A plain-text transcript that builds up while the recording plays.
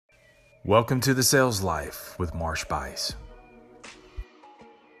Welcome to the Sales Life with Marsh Bice.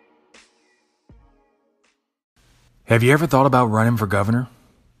 Have you ever thought about running for governor?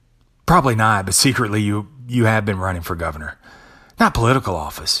 Probably not, but secretly you have been running for governor. Not political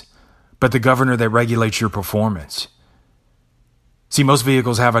office, but the governor that regulates your performance. See, most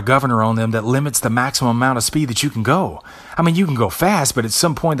vehicles have a governor on them that limits the maximum amount of speed that you can go. I mean, you can go fast, but at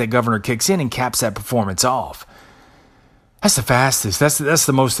some point that governor kicks in and caps that performance off. That's the fastest. That's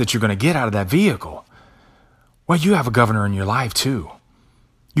the most that you're going to get out of that vehicle. Well, you have a governor in your life too.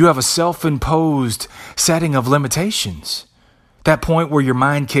 You have a self-imposed setting of limitations. That point where your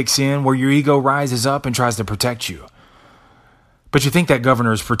mind kicks in, where your ego rises up and tries to protect you. But you think that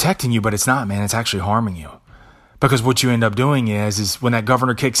governor is protecting you, but it's not, man. It's actually harming you. Because what you end up doing is when that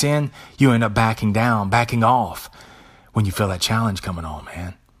governor kicks in, you end up backing down, backing off when you feel that challenge coming on,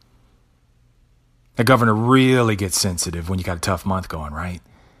 man. The governor really gets sensitive when you got a tough month going, right?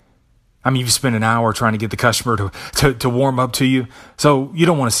 I mean, you've spent an hour trying to get the customer to warm up to you, so you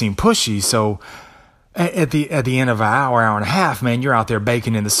don't want to seem pushy. So at the end of an hour and a half, man, you're out there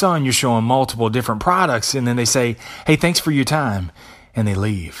baking in the sun. You're showing multiple different products, and then they say, "Hey, thanks for your time," and they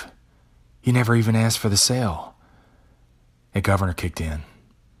leave. You never even asked for the sale. A governor kicked in.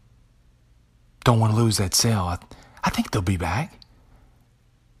 Don't want to lose that sale. I think they'll be back.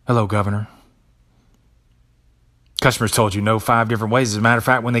 Hello, governor. Customers told you no 5 different ways. As a matter of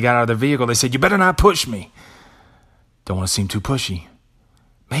fact, when they got out of their vehicle, they said, "You better not push me." Don't want to seem too pushy.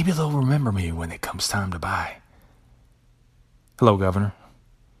 Maybe they'll remember me when it comes time to buy. Hello, governor.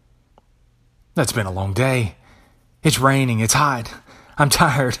 That's been a long day. It's raining. It's hot. I'm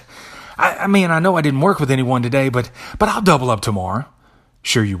tired. I mean, I know I didn't work with anyone today, but I'll double up tomorrow.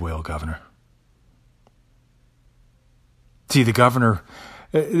 Sure you will, governor. See, the governor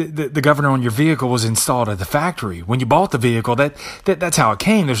on your vehicle was installed at the factory. When you bought the vehicle, that's how it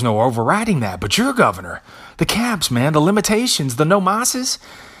came. There's no overriding that. But your governor, the caps, man, the limitations, the no mosses,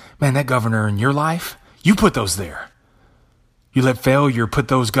 man, that governor in your life, you put those there. You let failure put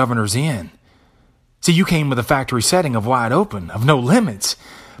those governors in. See, you came with a factory setting of wide open, of no limits.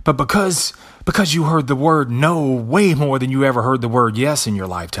 But because you heard the word no way more than you ever heard the word yes in your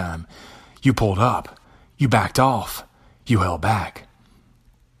lifetime, you pulled up, you backed off, you held back.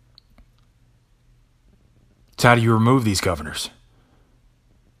 So how do you remove these governors?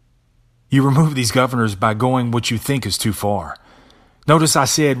 You remove these governors by going what you think is too far. Notice I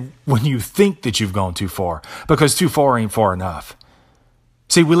said when you think that you've gone too far, because too far ain't far enough.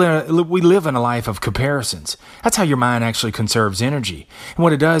 See, we live in a life of comparisons. That's how your mind actually conserves energy. And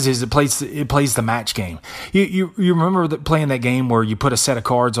what it does is it plays the match game. You remember playing that game where you put a set of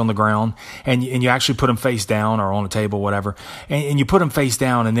cards on the ground and you actually put them face down or on a table, whatever, and you put them face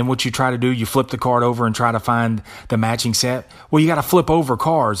down, and then what you try to do, you flip the card over and try to find the matching set. Well, you got to flip over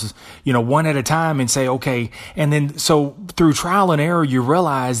cards, one at a time and say, okay. And then so through trial and error, you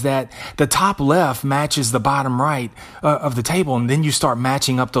realize that the top left matches the bottom right of the table, and then you start matching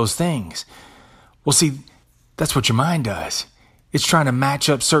up those things. Well, see, that's what your mind does. It's trying to match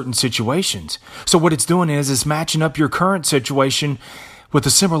up certain situations. So what it's doing is it's matching up your current situation with a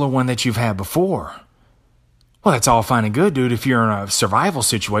similar one that you've had before. Well, that's all fine and good, dude. If you're in a survival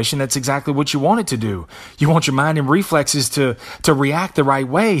situation, that's exactly what you want it to do. You want your mind and reflexes to react the right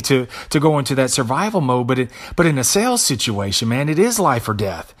way, to go into that survival mode. But in a sales situation, man, it is life or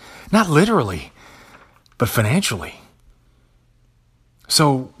death. Not literally, but financially.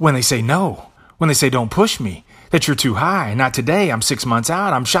 So when they say no, when they say don't push me, that you're too high, not today, I'm 6 months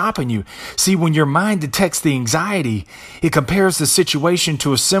out, I'm shopping you. See, when your mind detects the anxiety, it compares the situation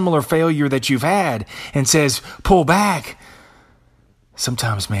to a similar failure that you've had and says, pull back.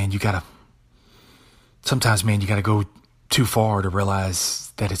 Sometimes, man, you gotta go too far to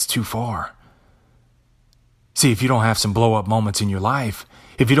realize that it's too far. See, if you don't have some blow up moments in your life,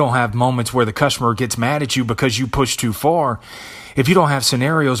 if you don't have moments where the customer gets mad at you because you pushed too far, if you don't have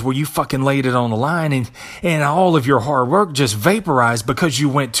scenarios where you fucking laid it on the line and all of your hard work just vaporized because you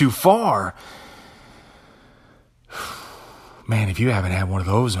went too far, man, if you haven't had one of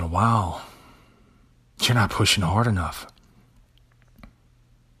those in a while, you're not pushing hard enough.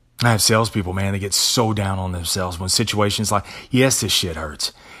 I have salespeople, man, they get so down on themselves when situations like, yes, this shit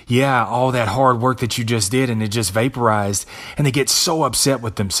hurts. Yeah, all that hard work that you just did and it just vaporized, and they get so upset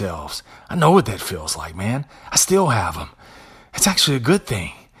with themselves. I know what that feels like, man. I still have them. It's actually a good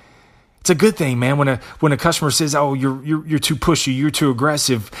thing. It's a good thing, man, when a customer says, "Oh, you're too pushy, you're too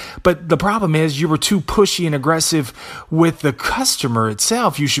aggressive." But the problem is you were too pushy and aggressive with the customer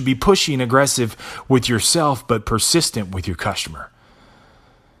itself. You should be pushy and aggressive with yourself, but persistent with your customer.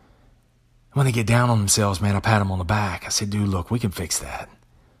 When they get down on themselves, man, I pat them on the back. I say, "Dude, look, we can fix that.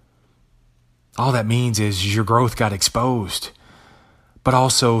 all that means is your growth got exposed, but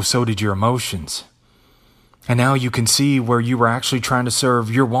also so did your emotions. And now you can see where you were actually trying to serve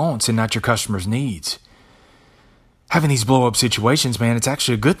your wants and not your customers' needs. Having these blow-up situations, man, it's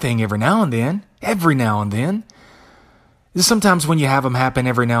actually a good thing every now and then. Every now and then. Sometimes when you have them happen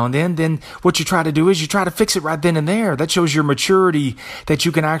every now and then what you try to do is you try to fix it right then and there. That shows your maturity that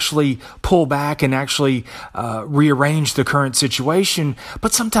you can actually pull back and actually rearrange the current situation.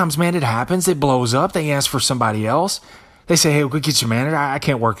 But sometimes, man, it happens. It blows up. They ask for somebody else. They say, hey, we'll get your manager. I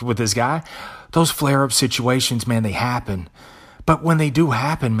can't work with this guy. Those flare-up situations, man, they happen. But when they do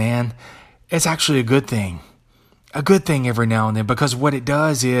happen, man, it's actually a good thing. A good thing every now and then, because what it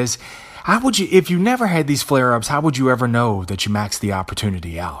does is, if you never had these flare-ups, how would you ever know that you maxed the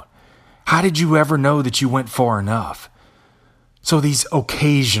opportunity out? How did you ever know that you went far enough? So these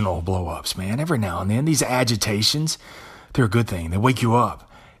occasional blow-ups, man, every now and then, these agitations, they're a good thing. They wake you up.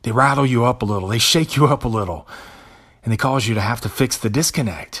 They rattle you up a little. They shake you up a little. And they cause you to have to fix the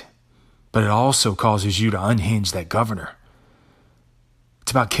disconnect. But it also causes you to unhinge that governor.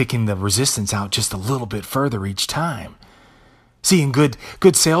 It's about kicking the resistance out just a little bit further each time. See, and good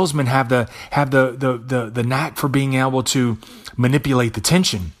salesmen have the knack for being able to manipulate the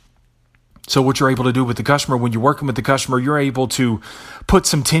tension. So what you're able to do with the customer, when you're working with the customer, you're able to put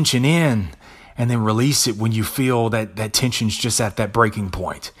some tension in and then release it when you feel that tension's just at that breaking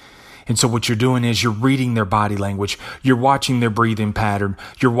point. And so what you're doing is you're reading their body language. You're watching their breathing pattern.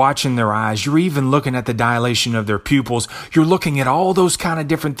 You're watching their eyes. You're even looking at the dilation of their pupils. You're looking at all those kind of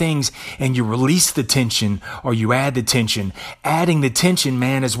different things, and you release the tension or you add the tension. Adding the tension,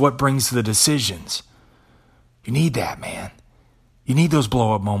 man, is what brings the decisions. You need that, man. You need those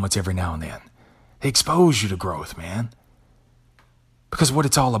blow-up moments every now and then. They expose you to growth, man. Because what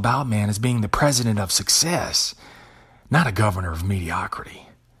it's all about, man, is being the president of success, not a governor of mediocrity.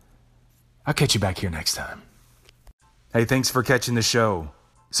 I'll catch you back here next time. Hey, thanks for catching the show.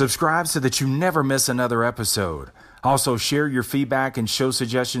 Subscribe so that you never miss another episode. Also, share your feedback and show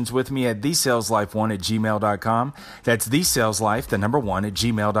suggestions with me at thesaleslife1@gmail.com. That's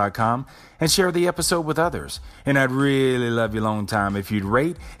thesaleslife1@gmail.com. And share the episode with others. And I'd really love you long time if you'd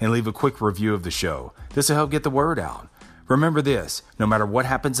rate and leave a quick review of the show. This will help get the word out. Remember this, no matter what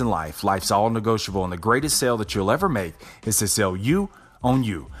happens in life, life's all negotiable, and the greatest sale that you'll ever make is to sell you on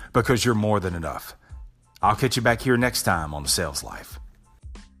you, because you're more than enough. I'll catch you back here next time on The Sales Life.